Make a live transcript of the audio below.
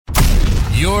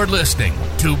You're listening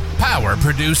to Power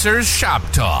Producers Shop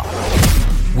Talk,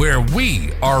 where we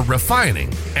are refining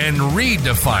and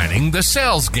redefining the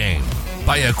sales game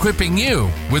by equipping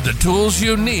you with the tools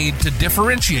you need to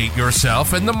differentiate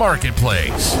yourself in the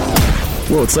marketplace.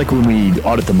 Well, it's like when we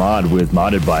audit the mod with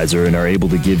Mod Advisor and are able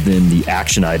to give them the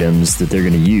action items that they're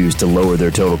going to use to lower their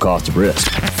total cost of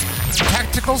risk.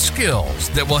 Tactical skills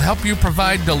that will help you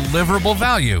provide deliverable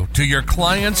value to your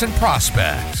clients and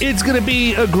prospects. It's going to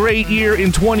be a great year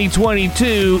in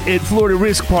 2022 at Florida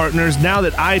Risk Partners now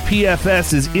that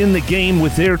IPFS is in the game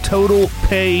with their total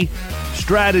pay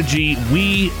strategy.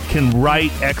 We can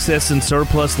write excess and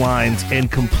surplus lines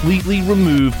and completely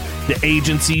remove the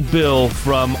agency bill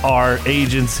from our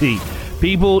agency.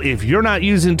 People, if you're not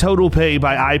using Total Pay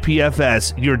by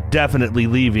IPFS, you're definitely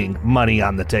leaving money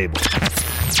on the table.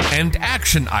 And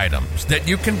action items that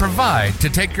you can provide to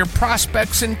take your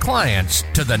prospects and clients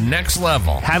to the next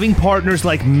level. Having partners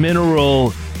like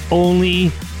Mineral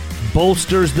only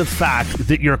bolsters the fact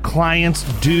that your clients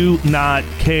do not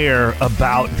care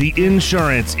about the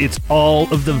insurance. It's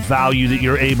all of the value that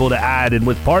you're able to add. And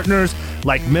with partners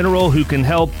like Mineral who can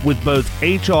help with both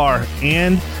HR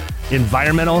and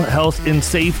environmental health and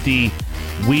safety,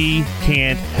 we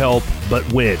can't help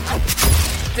but win.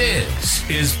 This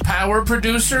is Power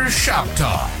Producers Shop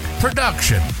Talk.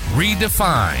 Production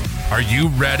redefined. Are you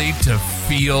ready to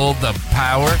feel the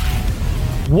power?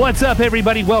 What's up,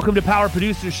 everybody? Welcome to Power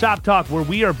Producers Shop Talk, where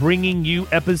we are bringing you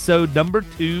episode number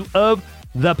 2 of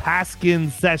the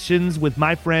Paskins Sessions with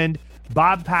my friend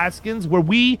Bob Paskins, where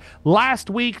we last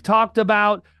week talked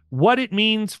about what it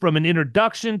means from an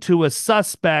introduction to a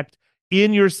suspect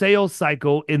in your sales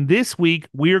cycle. And this week,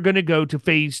 we're going to go to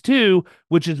phase 2,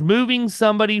 which is moving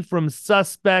somebody from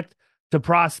suspect to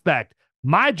prospect.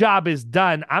 My job is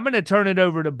done. I'm going to turn it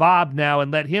over to Bob now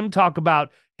and let him talk about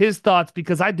his thoughts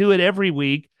because I do it every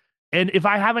week. And if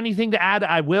I have anything to add,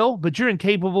 I will, but you're in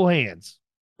capable hands.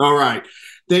 All right.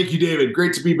 Thank you, David.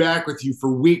 Great to be back with you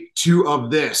for week 2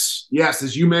 of this. Yes,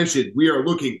 as you mentioned, we are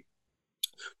looking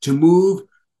to move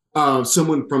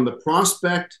someone from the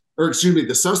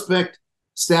the suspect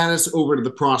status over to the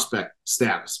prospect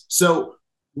status. So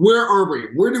where are we?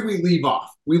 Where did we leave off?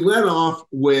 We led off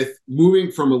with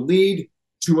moving from a lead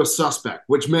to a suspect,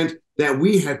 which meant that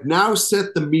we had now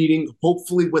set the meeting,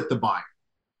 hopefully with the buyer.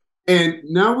 And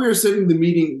now we are setting the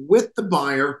meeting with the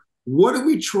buyer. What are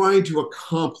we trying to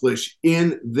accomplish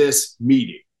in this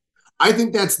meeting? I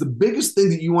think that's the biggest thing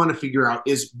that you want to figure out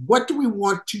is what do we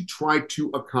want to try to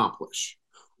accomplish?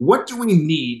 What do we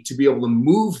need to be able to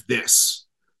move this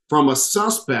from a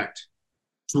suspect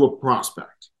to a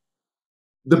prospect?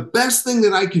 The best thing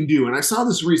that I can do, and I saw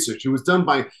this research, it was done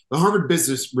by the Harvard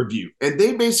Business Review, and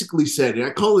they basically said, and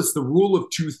I call this the rule of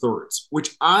 2/3,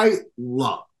 which I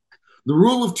love. The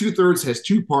rule of 2/3 has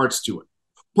 2 parts to it.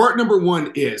 Part number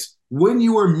 1 is when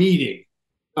you are meeting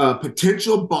a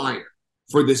potential buyer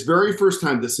for this very first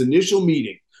time, this initial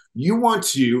meeting, you want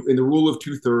to, in the rule of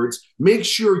 2/3, make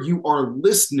sure you are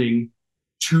listening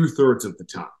 2/3 of the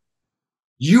time.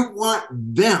 You want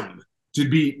them to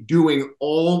be doing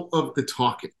all of the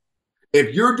talking.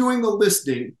 If you're doing the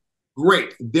listening,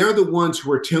 great. They're the ones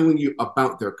who are telling you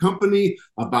about their company,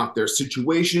 about their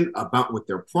situation, about what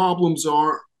their problems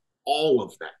are, all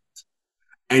of that.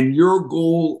 And your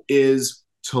goal is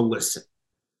to listen.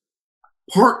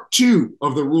 Part 2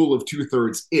 of the rule of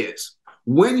 2/3 is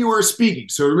when you are speaking.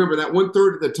 So remember that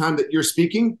 1/3 of the time that you're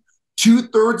speaking,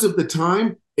 2/3 of the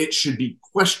time, it should be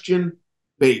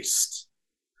question-based,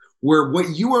 where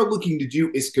what you are looking to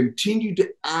do is continue to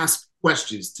ask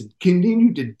questions, to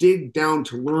continue to dig down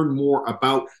to learn more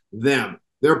about them,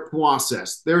 their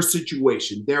process, their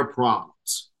situation, their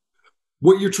problems.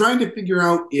 What you're trying to figure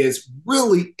out is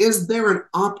really, is there an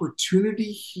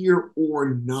opportunity here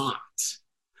or not?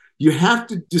 You have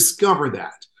to discover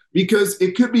that because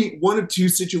it could be one of 2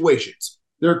 situations.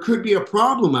 There could be a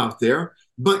problem out there,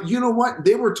 but you know what?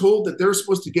 They were told that they're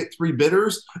supposed to get 3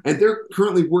 bidders, and they're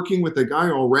currently working with a guy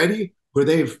already who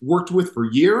they've worked with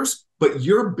for years, but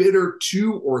you're bidder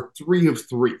 2 or 3 of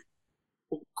 3.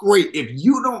 Well, great. If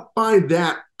you don't find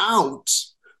that out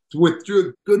with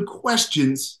good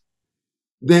questions,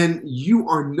 then you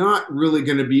are not really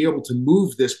going to be able to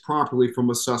move this properly from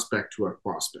a suspect to a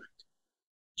prospect.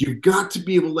 You've got to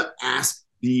be able to ask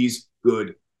these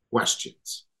good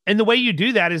questions. And the way you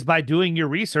do that is by doing your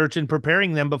research and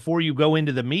preparing them before you go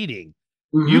into the meeting.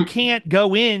 Mm-hmm. You can't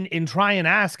go in and try and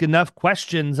ask enough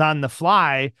questions on the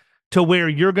fly to where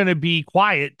you're going to be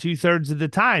quiet 2/3 of the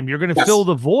time. You're going to fill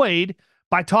the void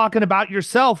by talking about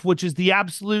yourself, which is the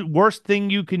absolute worst thing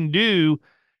you can do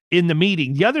in the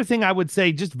meeting. The other thing I would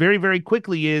say just very, very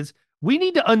quickly is we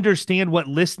need to understand what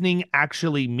listening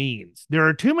actually means. There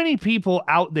are too many people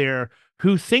out there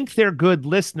who think they're good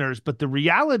listeners, but the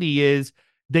reality is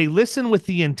they listen with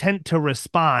the intent to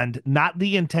respond, not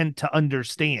the intent to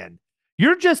understand.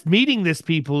 You're just meeting this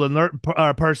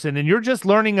person, and you're just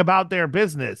learning about their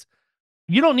business.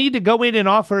 You don't need to go in and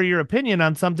offer your opinion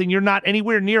on something you're not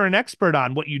anywhere near an expert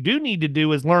on. What you do need to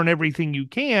do is learn everything you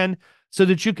can so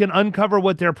that you can uncover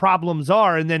what their problems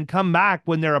are and then come back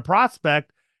when they're a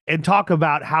prospect and talk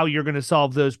about how you're going to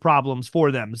solve those problems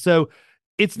for them. So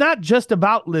it's not just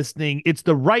about listening. It's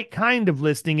the right kind of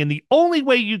listening. And the only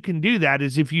way you can do that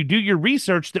is if you do your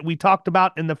research that we talked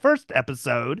about in the first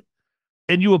episode,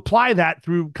 and you apply that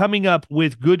through coming up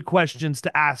with good questions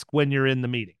to ask when you're in the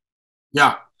meeting.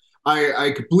 Yeah,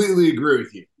 I completely agree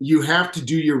with you. You have to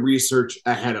do your research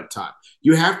ahead of time.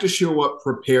 You have to show up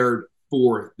prepared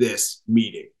for this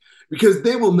meeting because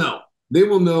they will know. They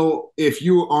will know if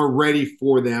you are ready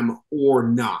for them or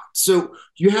not. So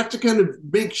you have to kind of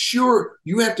make sure,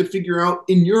 you have to figure out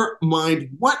in your mind,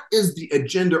 what is the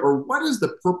agenda or what is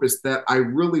the purpose that I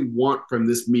really want from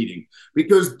this meeting?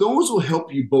 Because those will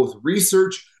help you both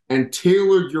research and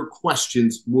tailor your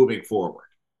questions moving forward.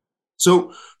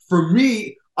 So for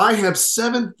me, I have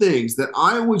 7 things that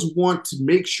I always want to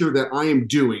make sure that I am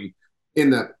doing in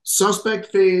the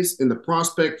suspect phase, in the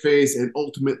prospect phase, and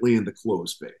ultimately in the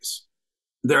close phase.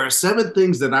 There are 7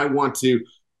 things that I want to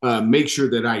make sure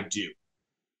that I do.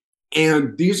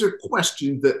 And these are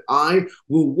questions that I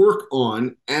will work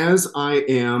on as I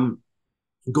am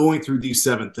going through these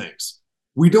 7 things.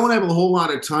 We don't have a whole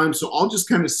lot of time, so I'll just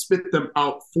kind of spit them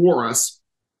out for us,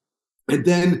 and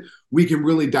then we can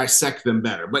really dissect them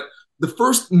better. But the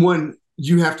first one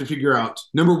you have to figure out,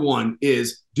 number 1,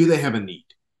 is do they have a need?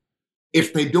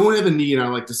 If they don't have a need, I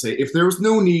like to say, if there is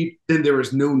no need, then there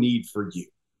is no need for you.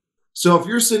 So if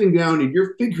you're sitting down and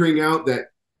you're figuring out that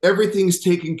everything's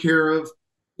taken care of,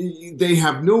 they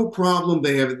have no problem,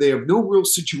 they have no real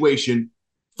situation.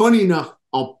 Funny enough,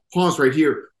 I'll pause right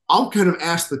here. I'll kind of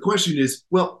ask the question is,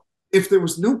 well, if there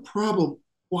was no problem,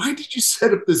 why did you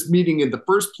set up this meeting in the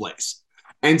first place?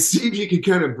 And see if you can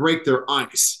kind of break their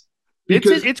ice.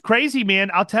 Because it's crazy,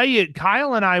 man. I'll tell you,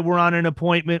 Kyle and I were on an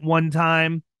appointment one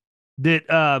time that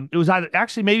it was either,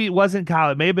 actually, maybe it wasn't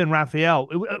Kyle. It may have been Raphael.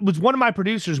 It was one of my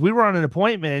producers. We were on an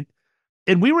appointment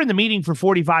and we were in the meeting for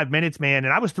 45 minutes, man.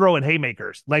 And I was throwing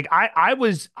haymakers. Like I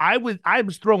was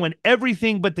throwing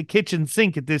everything but the kitchen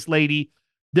sink at this lady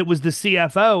that was the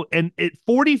CFO. And at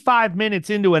 45 minutes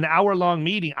into an hour-long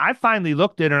meeting, I finally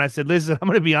looked at her and I said, listen, I'm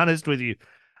going to be honest with you.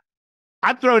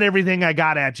 I'm throwing everything I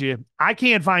got at you. I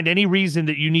can't find any reason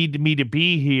that you need me to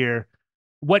be here.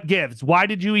 What gives? Why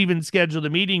did you even schedule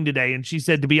the meeting today? And she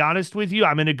said, to be honest with you,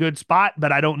 I'm in a good spot,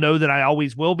 but I don't know that I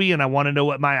always will be, and I want to know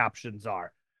what my options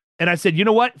are. And I said, you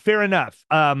know what? Fair enough.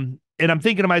 And I'm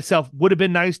thinking to myself, would have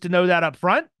been nice to know that up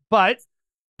front, but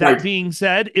that being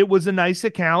said, it was a nice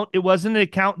account. It wasn't an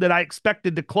account that I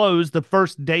expected to close the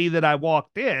first day that I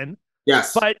walked in.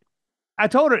 Yes. But I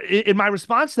told her, in my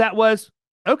response to that was,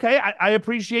 okay, I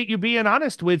appreciate you being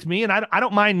honest with me, and I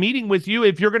don't mind meeting with you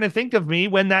if you're going to think of me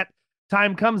when that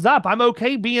time comes up. I'm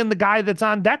okay being the guy that's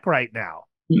on deck right now.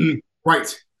 Mm-hmm.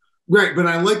 Right. But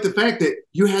I like the fact that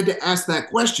you had to ask that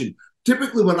question.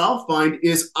 Typically what I'll find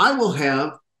is I will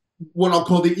have what I'll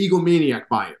call the egomaniac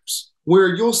buyers, where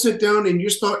you'll sit down and you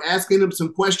start asking them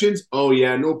some questions. Oh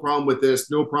yeah, no problem with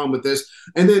this. No problem with this.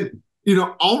 And then,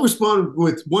 I'll respond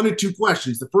with 1 or 2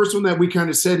 questions. The first one that we kind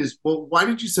of said is, well, why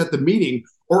did you set the meeting?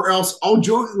 Or else I'll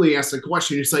jokingly ask the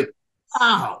question. It's like,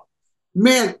 wow,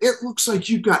 man, it looks like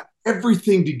you've got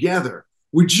everything together.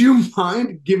 Would you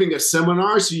mind giving a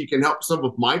seminar so you can help some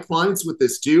of my clients with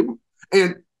this too?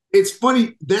 And it's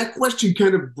funny, that question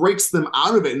kind of breaks them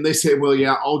out of it. And they say, well,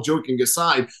 yeah, all joking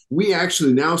aside, we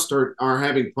actually now are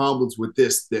having problems with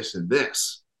this, this, and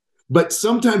this. But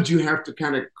sometimes you have to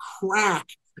kind of crack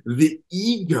the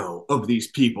ego of these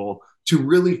people to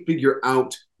really figure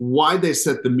out why they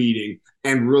set the meeting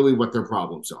and really what their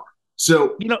problems are.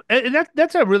 So, and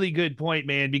that's a really good point,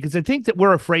 man, because I think that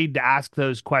we're afraid to ask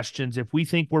those questions if we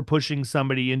think we're pushing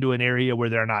somebody into an area where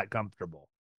they're not comfortable.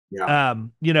 Yeah.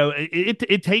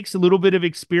 It takes a little bit of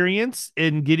experience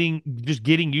in getting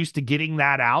used to getting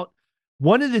that out.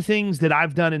 One of the things that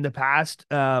I've done in the past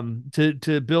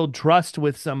to build trust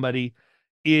with somebody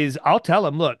is I'll tell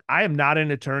them, look, I am not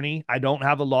an attorney. I don't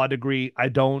have a law degree.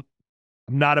 I'm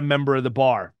not a member of the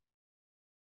bar.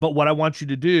 But what I want you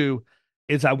to do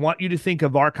is I want you to think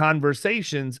of our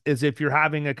conversations as if you're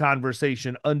having a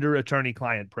conversation under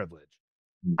attorney-client privilege.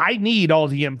 I need all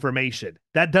the information.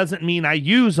 That doesn't mean I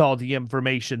use all the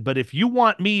information, but if you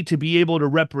want me to be able to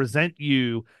represent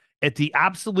you at the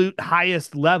absolute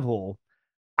highest level,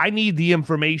 I need the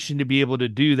information to be able to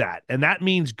do that. And that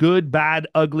means good, bad,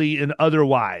 ugly, and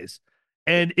otherwise.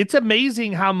 And it's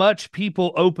amazing how much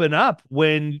people open up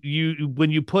when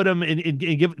you put them in and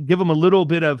give them a little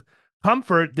bit of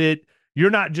comfort that you're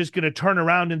not just going to turn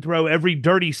around and throw every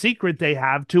dirty secret they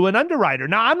have to an underwriter.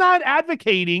 Now, I'm not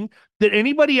advocating that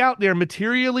anybody out there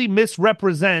materially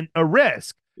misrepresent a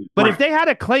risk. But if they had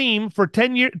a claim for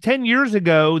 10 years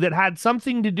ago that had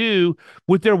something to do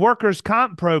with their workers'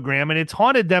 comp program and it's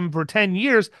haunted them for 10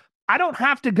 years, I don't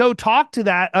have to go talk to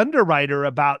that underwriter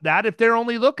about that if they're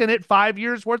only looking at 5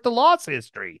 years worth of loss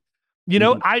history. You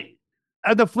know,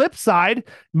 on the flip side,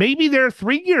 maybe their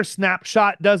 3-year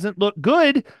snapshot doesn't look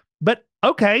good, but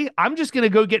okay, I'm just going to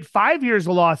go get 5 years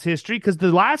of loss history because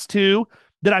the last two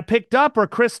that I picked up are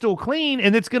crystal clean,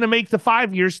 and it's going to make the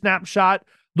 5-year snapshot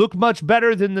look much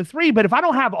better than the 3. But if I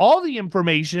don't have all the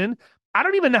information, I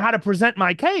don't even know how to present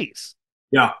my case.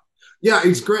 Yeah. Yeah,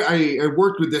 it's great. I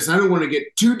worked with this. I don't want to get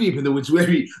too deep in the weeds.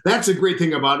 Maybe that's a great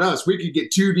thing about us. We could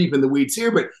get too deep in the weeds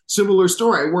here, but similar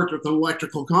story. I worked with an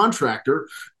electrical contractor,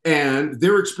 and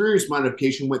their experience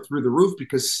modification went through the roof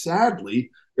because sadly,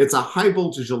 it's a high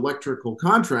voltage electrical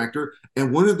contractor,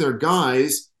 and one of their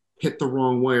guys hit the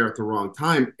wrong wire at the wrong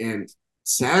time, and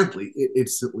sadly, it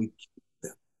instantly killed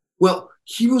them. Well,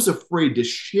 he was afraid to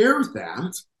share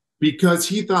that because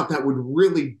he thought that would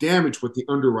really damage what the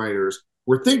underwriters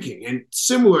were thinking. And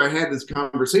similar, I had this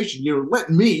conversation,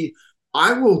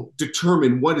 I will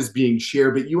determine what is being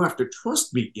shared, but you have to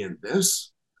trust me in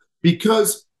this,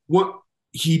 because what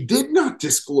he did not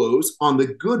disclose on the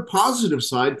good positive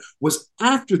side was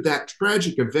after that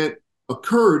tragic event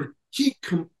occurred, he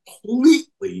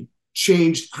completely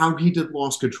changed how he did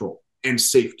loss control and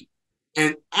safety.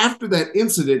 And after that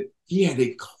incident, he had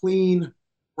a clean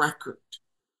record.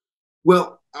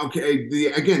 Well, okay,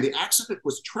 the accident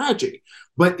was tragic,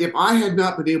 but if I had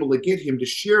not been able to get him to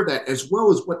share that as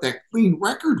well as what that clean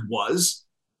record was,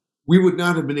 we would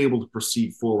not have been able to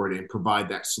proceed forward and provide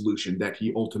that solution that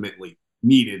he ultimately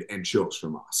needed and chose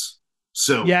from us.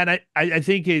 So yeah, and I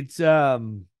think it's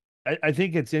I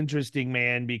think it's interesting,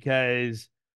 man, because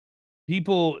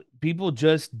people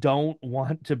just don't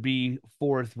want to be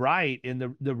forthright,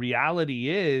 and the reality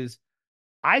is,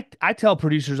 I tell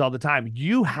producers all the time,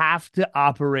 you have to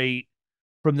operate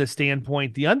from the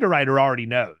standpoint the underwriter already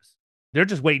knows. They're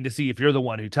just waiting to see if you're the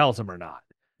one who tells them or not.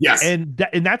 Yes. And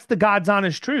that's the God's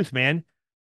honest truth, man.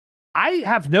 I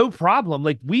have no problem.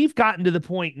 Like, we've gotten to the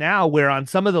point now where on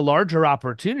some of the larger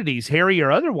opportunities, hairy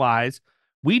or otherwise,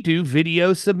 we do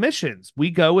video submissions. We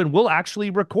go and we'll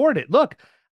actually record it. Look,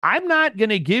 I'm not going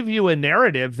to give you a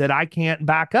narrative that I can't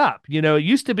back up. You know, it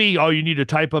used to be, oh, you need to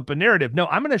type up a narrative. No,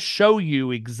 I'm going to show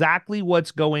you exactly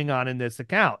what's going on in this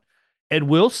account. And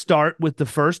we'll start with the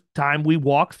first time we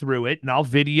walk through it, and I'll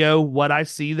video what I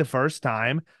see the first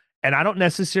time. And I don't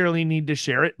necessarily need to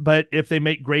share it, but if they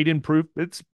make great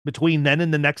improvements between then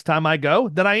and the next time I go,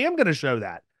 then I am going to show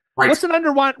that. Right. What's an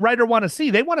underwriter want to see?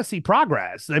 They want to see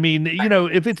progress. I mean,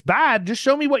 if it's bad, just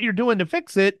show me what you're doing to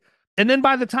fix it. And then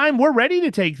by the time we're ready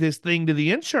to take this thing to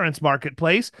the insurance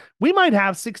marketplace, we might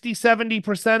have 60,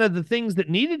 70% of the things that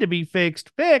needed to be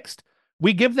fixed.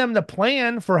 We give them the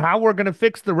plan for how we're going to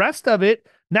fix the rest of it.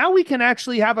 Now we can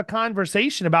actually have a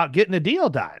conversation about getting a deal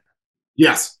done.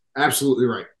 Yes, absolutely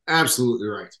right. Absolutely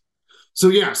right.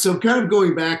 So kind of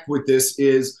going back with this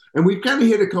is, and we've kind of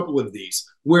hit a couple of these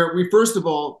where first of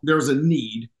all, there's a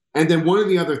need. And then one of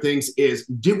the other things is,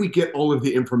 did we get all of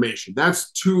the information?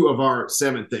 That's 2 of our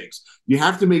 7 things. You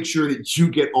have to make sure that you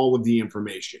get all of the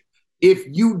information. If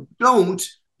you don't,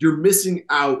 you're missing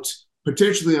out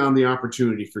potentially on the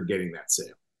opportunity for getting that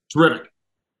sale. Terrific.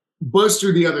 Buzz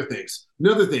through the other things.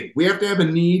 Another thing, we have to have a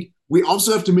need. We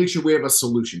also have to make sure we have a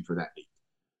solution for that need.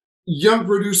 Young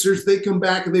producers, they come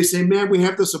back and they say, man, we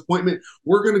have this appointment.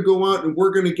 We're going to go out and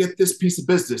we're going to get this piece of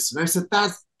business. And I said,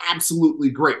 that's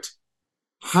absolutely great.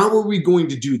 How are we going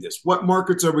to do this? What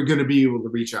markets are we going to be able to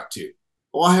reach out to?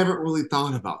 Well, I haven't really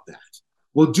thought about that.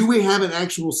 Well, do we have an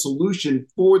actual solution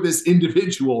for this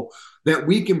individual that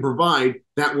we can provide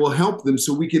that will help them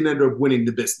so we can end up winning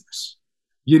the business?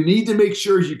 You need to make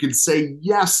sure you can say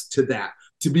yes to that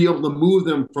to be able to move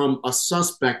them from a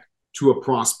suspect to a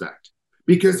prospect.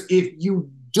 Because if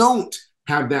you don't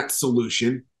have that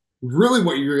solution, really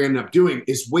what you're going to end up doing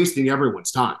is wasting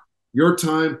everyone's time. Your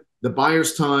time, the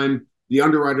buyer's time, the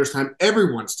underwriter's time,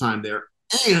 everyone's time there.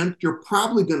 And you're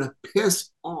probably going to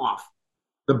piss off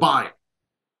the buyer.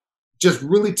 Just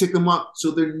really tick them up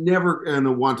so they're never going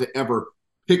to want to ever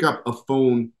pick up a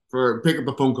phone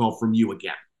call from you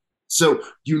again. So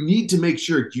you need to make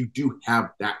sure you do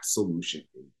have that solution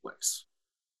in place.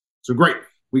 So great.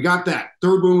 We got that.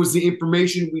 Third one was the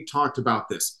information. We talked about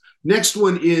this. Next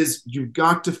one is you've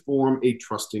got to form a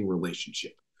trusting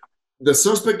relationship. The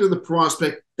suspect or the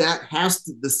prospect,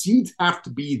 the seeds have to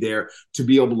be there to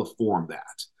be able to form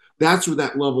that. That's where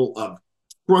that level of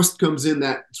trust comes in.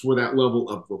 That's where that level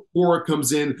of rapport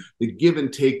comes in. The give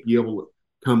and take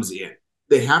comes in.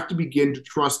 They have to begin to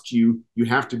trust you. You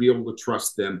have to be able to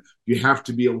trust them. You have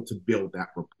to be able to build that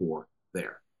rapport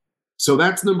there. So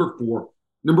that's number 4.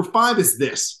 Number 5 is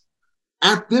this.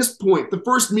 At this point, the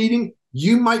first meeting,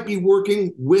 you might be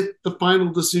working with the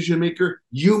final decision maker.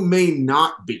 You may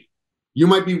not be. You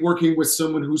might be working with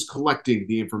someone who's collecting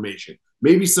the information,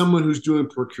 maybe someone who's doing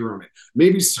procurement,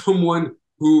 maybe someone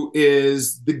who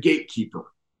is the gatekeeper.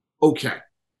 Okay.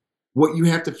 What you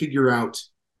have to figure out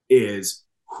is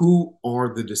who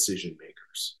are the decision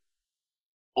makers?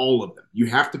 All of them. You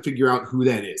have to figure out who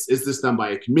that is. Is this done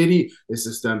by a committee? Is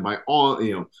this done by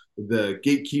the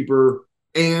gatekeeper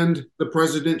and the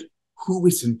president? Who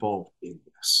is involved in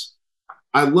this?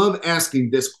 I love asking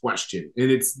this question,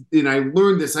 and I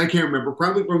learned this, I can't remember,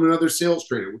 probably from another sales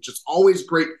trainer, which is always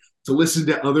great to listen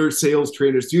to other sales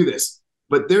trainers do this.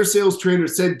 But their sales trainer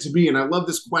said to me, and I love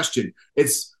this question,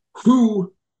 it's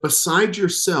who besides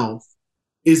yourself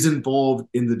is involved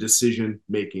in the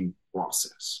decision-making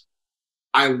process?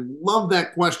 I love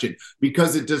that question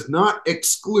because it does not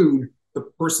exclude the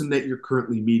person that you're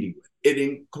currently meeting with. It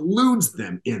includes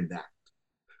them in that.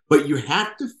 But you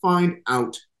have to find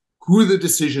out who the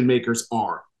decision makers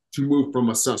are to move from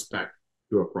a suspect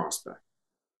to a prospect.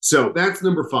 So that's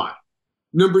number 5.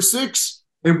 Number 6,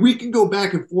 and we can go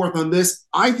back and forth on this.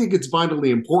 I think it's vitally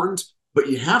important, but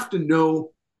you have to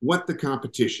know what the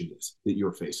competition is that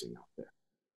you're facing out there.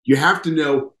 You have to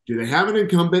know, do they have an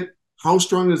incumbent? How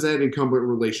strong is that incumbent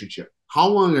relationship? How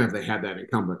long have they had that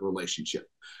incumbent relationship?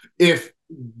 If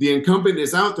the incumbent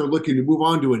is out there looking to move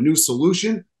on to a new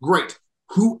solution, great.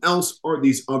 Who else are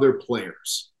these other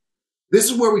players? This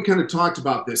is where we kind of talked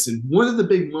about this. And one of the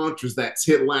big mantras that's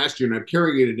hit last year, and I'm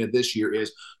carrying it into this year,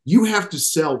 is you have to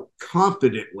sell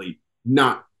confidently,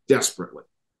 not desperately.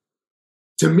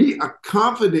 To me, a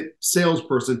confident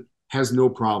salesperson has no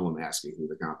problem asking who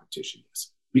the competition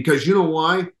is. Because you know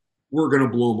why? We're going to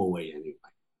blow them away anyway.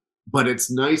 But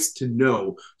it's nice to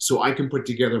know so I can put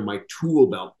together my tool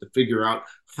belt to figure out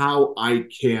how I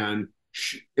can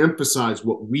emphasize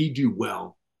what we do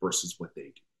well versus what they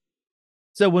do.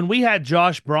 So when we had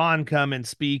Josh Braun come and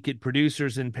speak at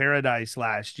Producers in Paradise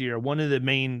last year, one of the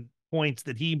main points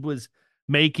that he was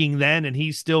making then, and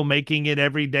he's still making it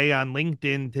every day on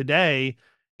LinkedIn today,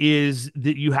 is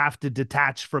that you have to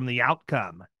detach from the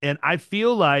outcome. And I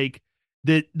feel like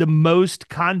that the most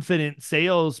confident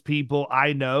salespeople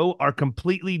I know are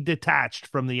completely detached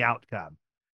from the outcome.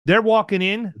 They're walking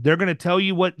in, they're going to tell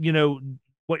you what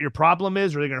your problem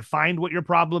is, or they're going to find what your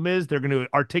problem is. They're going to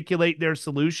articulate their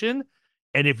solution.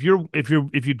 And if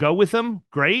you go with them,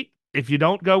 great. If you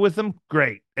don't go with them,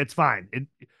 great. It's fine.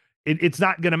 It's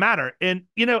not going to matter. And,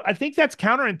 I think that's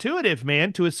counterintuitive,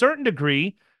 man, to a certain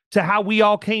degree to how we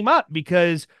all came up,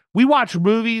 because we watch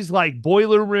movies like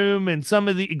Boiler Room and some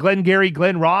of the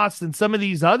Glenn Ross and some of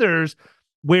these others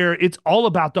where it's all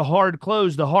about the hard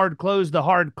close, the hard close, the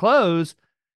hard close.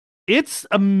 It's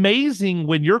amazing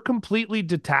when you're completely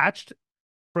detached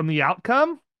from the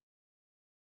outcome.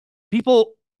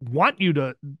 People want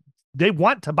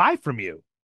to buy from you.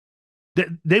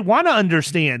 They want to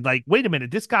understand, like, wait a minute,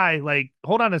 this guy, like,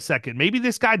 hold on a second. Maybe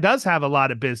this guy does have a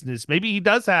lot of business. Maybe he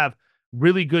does have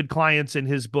really good clients in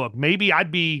his book. Maybe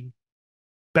I'd be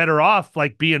better off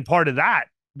like being part of that,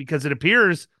 because it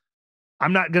appears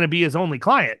I'm not going to be his only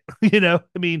client,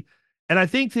 and I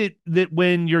think that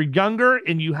when you're younger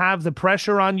and you have the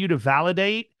pressure on you to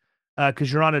validate,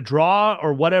 because you're on a draw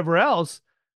or whatever else,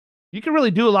 you can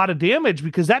really do a lot of damage,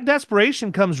 because that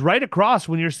desperation comes right across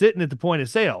when you're sitting at the point of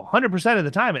sale. 100% of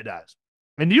the time it does.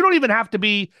 And you don't even have to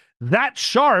be that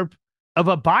sharp of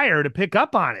a buyer to pick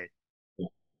up on it.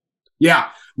 Yeah.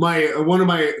 One of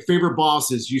my favorite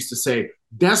bosses used to say,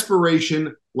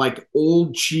 desperation, like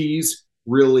old cheese,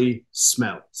 really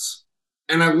smells.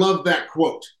 And I love that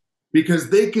quote, because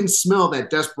they can smell that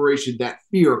desperation, that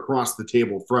fear across the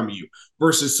table from you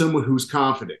versus someone who's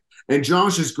confident. And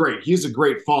Josh is great. He's a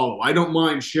great follow. I don't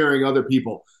mind sharing other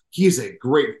people. He's a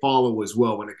great follow as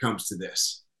well when it comes to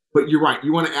this. But you're right.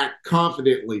 You want to act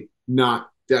confidently, not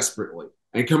desperately.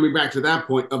 And coming back to that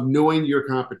point of knowing your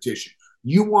competition,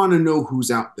 you want to know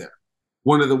who's out there.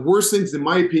 One of the worst things, in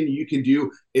my opinion, you can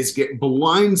do is get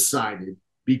blindsided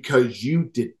because you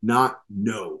did not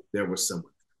know there was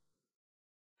someone.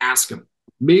 Ask them.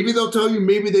 Maybe they'll tell you,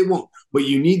 maybe they won't. But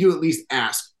you need to at least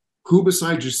ask, who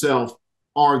besides yourself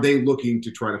are they looking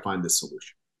to try to find this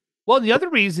solution? Well, the other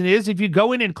reason is if you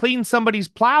go in and clean somebody's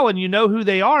plow and you know who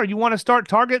they are, you want to start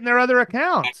targeting their other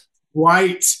accounts.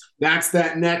 Right. That's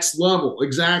that next level.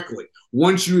 Exactly.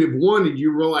 Once you have won and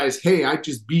you realize, hey, I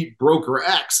just beat broker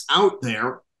X out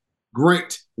there.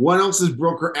 Great. What else is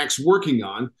broker X working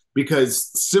on? Because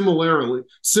similarly,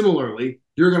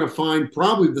 you're going to find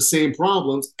probably the same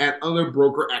problems at other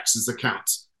broker X's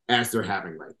accounts as they're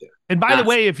having right there. And by the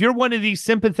way, if you're one of these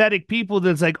sympathetic people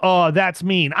that's like, oh, that's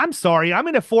mean. I'm sorry. I'm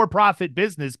in a for-profit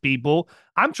business, people.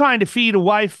 I'm trying to feed a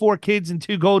wife, 4 kids, and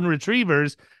 2 golden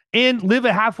retrievers and live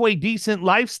a halfway decent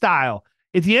lifestyle.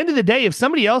 At the end of the day, if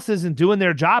somebody else isn't doing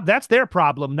their job, that's their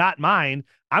problem, not mine.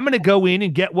 I'm going to go in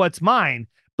and get what's mine.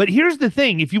 But here's the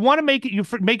thing. If you want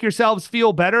to make yourselves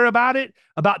feel better about it,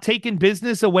 about taking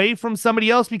business away from somebody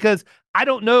else, because I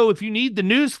don't know if you need the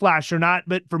news flash or not,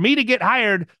 but for me to get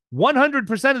hired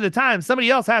 100% of the time, somebody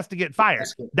else has to get fired.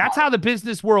 That's how the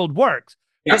business world works.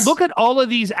 Yes. But look at all of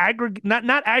these not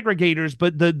aggregators,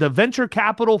 but the venture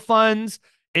capital funds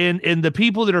and the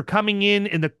people that are coming in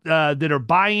and that are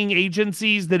buying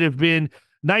agencies that have been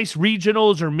nice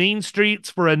regionals or main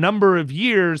streets for a number of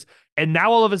years. And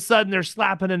now all of a sudden they're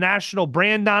slapping a national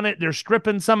brand on it. They're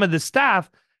stripping some of the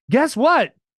staff. Guess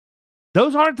what?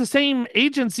 Those aren't the same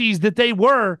agencies that they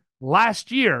were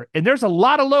last year. And there's a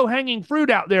lot of low-hanging fruit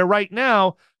out there right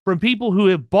now from people who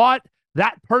have bought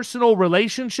that personal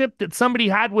relationship that somebody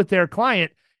had with their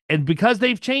client. And because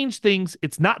they've changed things,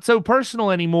 it's not so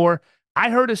personal anymore. I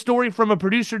heard a story from a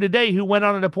producer today who went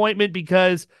on an appointment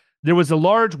because there was a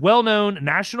large, well-known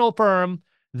national firm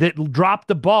that dropped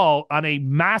the ball on a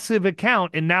massive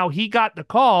account, and now he got the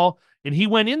call, and he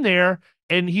went in there,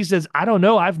 and he says, I don't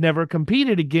know, I've never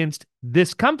competed against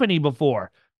this company before.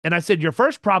 And I said, your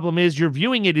first problem is you're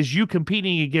viewing it as you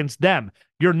competing against them.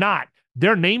 You're not.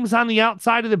 Their name's on the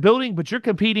outside of the building, but you're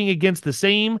competing against the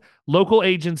same local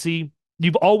agency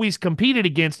you've always competed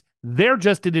against. They're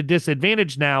just at a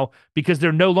disadvantage now because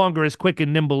they're no longer as quick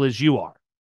and nimble as you are.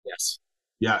 Yes.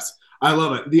 Yes. I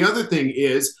love it. The other thing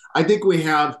is, I think we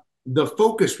have the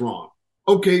focus wrong.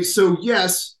 Okay, so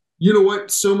yes, you know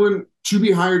what? Someone to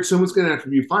be hired, someone's going to have to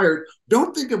be fired.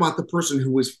 Don't think about the person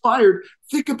who was fired.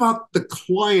 Think about the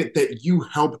client that you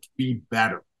helped be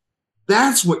better.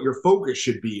 That's what your focus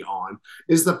should be on,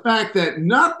 is the fact that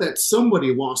not that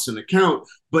somebody lost an account,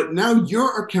 but now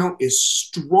your account is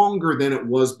stronger than it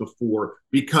was before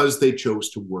because they chose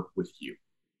to work with you.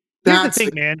 Here's the thing,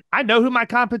 man. I know who my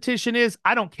competition is.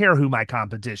 I don't care who my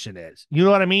competition is. You know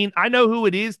what I mean? I know who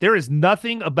it is. There is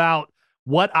nothing about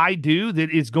what I do that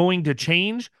is going to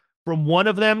change from one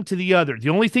of them to the other.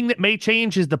 The only thing that may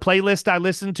change is the playlist I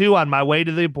listen to on my way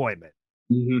to the appointment.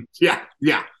 Mm-hmm.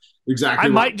 Yeah, exactly. I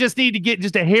might just need to get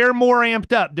just a hair more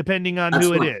amped up depending on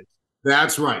who it is.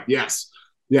 That's right. Yes.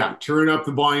 Yeah. Turn up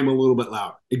the volume a little bit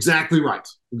louder. Exactly right.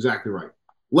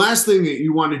 Last thing that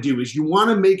you want to do is you want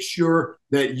to make sure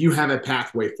that you have a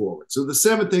pathway forward. So the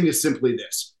 7th thing is simply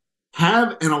this: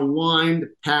 have an aligned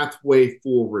pathway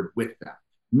forward with them.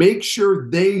 Make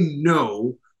sure they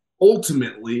know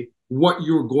ultimately what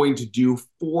you're going to do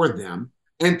for them.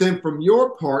 And then from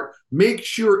your part, make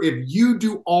sure if you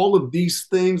do all of these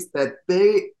things that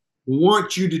they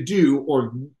want you to do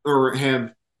or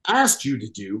have asked you to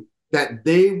do, that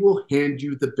they will hand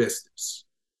you the business.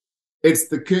 It's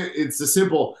the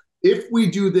simple, if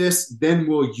we do this, then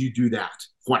will you do that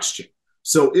question.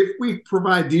 So if we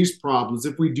provide these problems,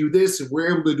 if we do this, if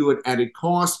we're able to do it at a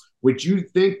cost, which you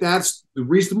think that's the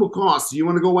reasonable cost you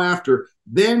want to go after,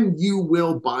 then you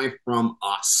will buy from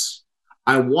us.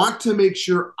 I want to make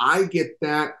sure I get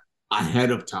that ahead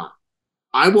of time.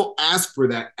 I will ask for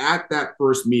that at that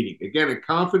first meeting. Again, a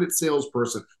confident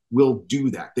salesperson will do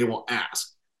that. They will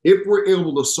ask. If we're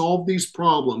able to solve these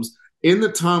problems in the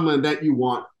timeline that you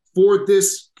want for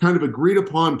this kind of agreed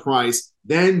upon price,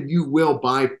 then you will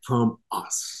buy from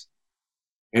us.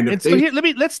 And so here,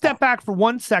 let's step back for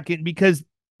 1 second, because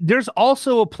there's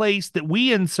also a place that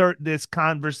we insert this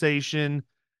conversation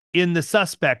in the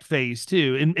suspect phase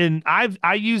too. And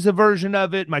I use a version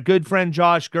of it. My good friend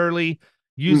Josh Gurley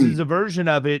uses a version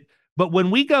of it. But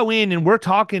when we go in and we're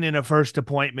talking in a first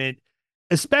appointment,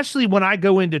 especially when I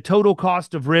go into total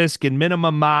cost of risk and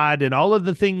minimum mod and all of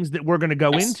the things that we're going to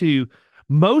go into,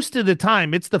 most of the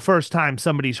time, it's the first time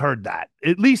somebody's heard that,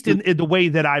 at least in the way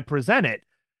that I present it.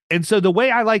 And so the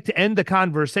way I like to end the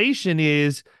conversation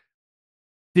is,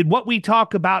 did what we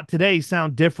talk about today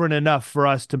sound different enough for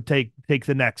us to take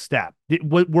the next step?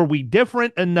 Were we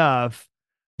different enough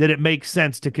that it makes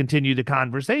sense to continue the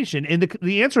conversation? And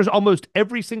the answer is almost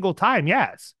every single time,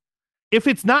 yes. If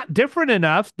it's not different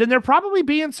enough, then they're probably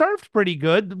being served pretty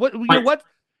good.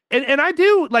 And I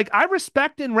do, like, I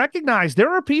respect and recognize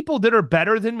there are people that are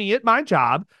better than me at my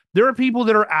job. There are people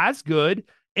that are as good.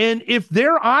 And if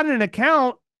they're on an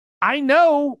account, I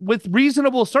know with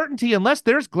reasonable certainty, unless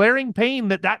there's glaring pain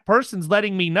that person's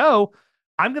letting me know,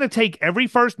 I'm going to take every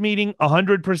first meeting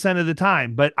 100% of the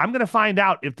time. But I'm going to find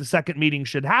out if the second meeting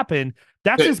should happen.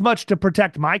 That's as much to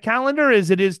protect my calendar as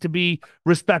it is to be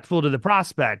respectful to the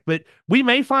prospect. But we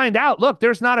may find out, look,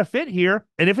 there's not a fit here.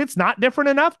 And if it's not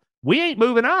different enough, we ain't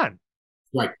moving on.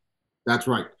 Right. That's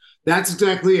right. That's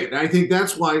exactly it. And I think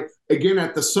that's why, again,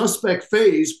 at the suspect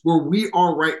phase where we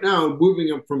are right now, moving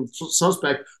them from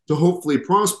suspect to hopefully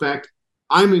prospect,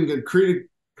 I'm in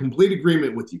complete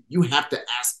agreement with you. You have to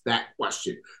ask that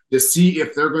question to see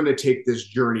if they're going to take this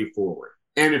journey forward.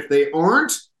 And if they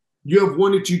aren't, you have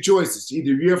one of two choices.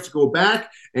 Either you have to go back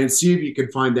and see if you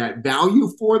can find that value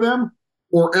for them,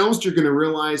 or else you're going to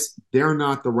realize they're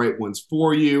not the right ones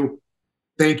for you.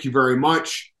 Thank you very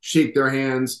much. Shake their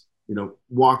hands,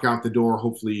 walk out the door.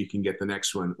 Hopefully you can get the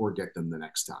next one or get them the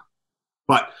next time.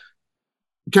 But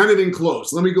kind of in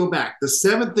close, let me go back. The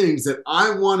 7 things that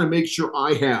I want to make sure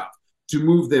I have to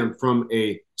move them from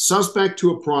a suspect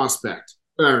to a prospect.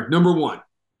 Number 1,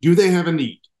 do they have a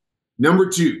need? Number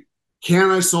 2,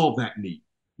 can I solve that need?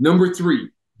 Number 3,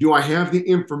 do I have the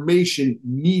information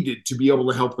needed to be able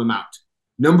to help them out?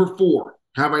 Number 4,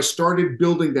 have I started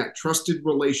building that trusted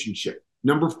relationship?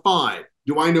 Number 5,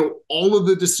 do I know all of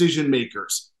the decision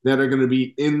makers that are going to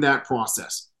be in that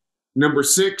process? Number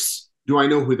 6, do I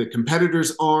know who the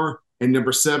competitors are? And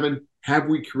number 7, have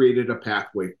we created a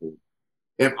pathway forward?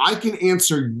 If I can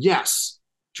answer yes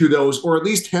to those, or at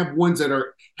least have ones that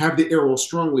have the arrow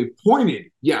strongly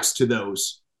pointed yes to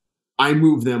those, I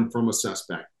move them from a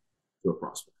suspect to a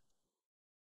prospect.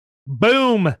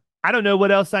 Boom. I don't know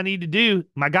what else I need to do.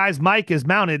 My guy's mic is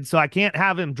mounted, so I can't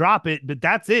have him drop it, but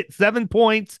that's it. 7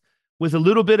 points with a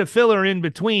little bit of filler in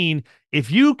between. If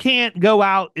you can't go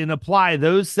out and apply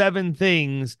those 7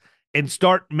 things and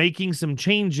start making some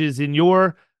changes in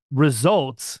your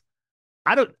results,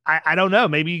 I don't know.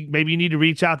 Maybe you need to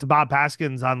reach out to Bob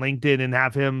Paskins on LinkedIn and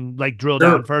have him drill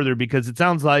down further, because it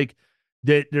sounds like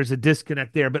that there's a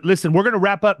disconnect there. But listen, we're going to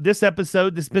wrap up this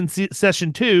episode. This has been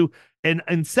session 2. And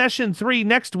in session 3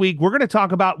 next week, we're going to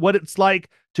talk about what it's like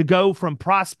to go from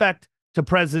prospect to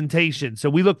presentation. So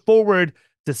we look forward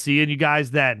to seeing you guys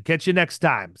then. Catch you next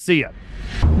time. See ya.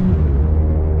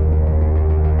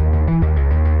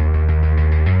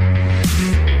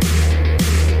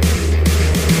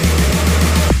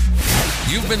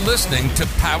 You've been listening to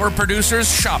Power Producers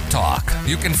Shop Talk.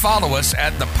 You can follow us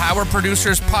at the Power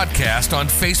Producers Podcast on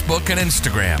Facebook and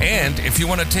Instagram. And if you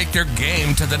want to take your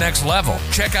game to the next level,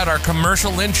 check out our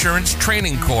commercial insurance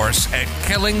training course at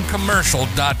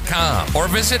killingcommercial.com or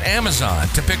visit Amazon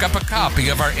to pick up a copy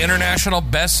of our international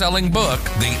best-selling book,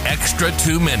 The Extra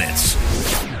 2 Minutes.